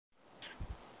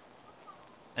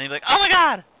And you'd be like, oh my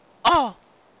god! Oh!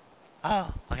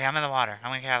 Oh, okay, I'm in the water. I'm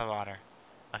gonna get out of the water.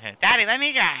 Okay, Daddy, let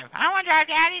me drive. I don't wanna drive,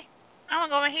 Daddy. I wanna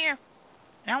go over here.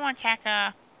 And I wanna check,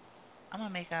 I'm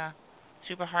gonna make a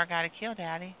super hard guy to kill,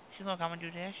 Daddy. See, look, I'm gonna do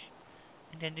this.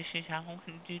 And then this is how I'm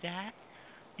gonna do that.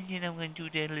 And then I'm gonna do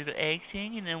that little egg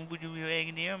thing, and then I'm gonna do your egg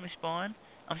in there. I'm gonna spawn.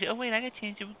 I'm gonna say, oh wait, I gotta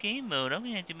change the game mode. I'm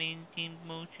gonna have to main game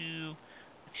mode to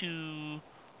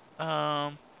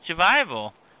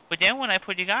survival. But then when I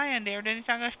put the guy in there, then it's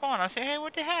not gonna spawn. I'll say, hey,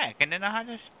 what the heck? And then I'll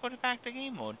just put it back to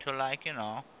game mode to like, game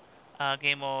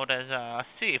mode as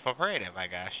C for creative, I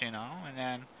guess, and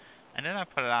then I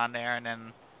put it on there, and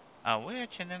then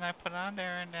witch, and then I put it on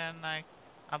there, and then like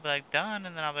I'll be like done,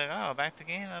 and then I'll be like, oh, back to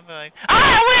game. I'll be like,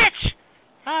 ah, witch!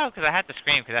 Oh, because I had to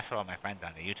scream, because that's what all my friends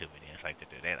on the YouTube videos like to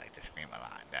do. They like to scream a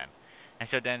lot, and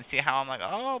so then see how I'm like,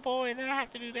 oh boy, then I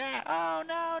have to do that. Oh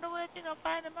no, the witch is gonna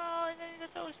find them all, and then he's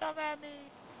gonna throw stuff at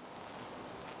me.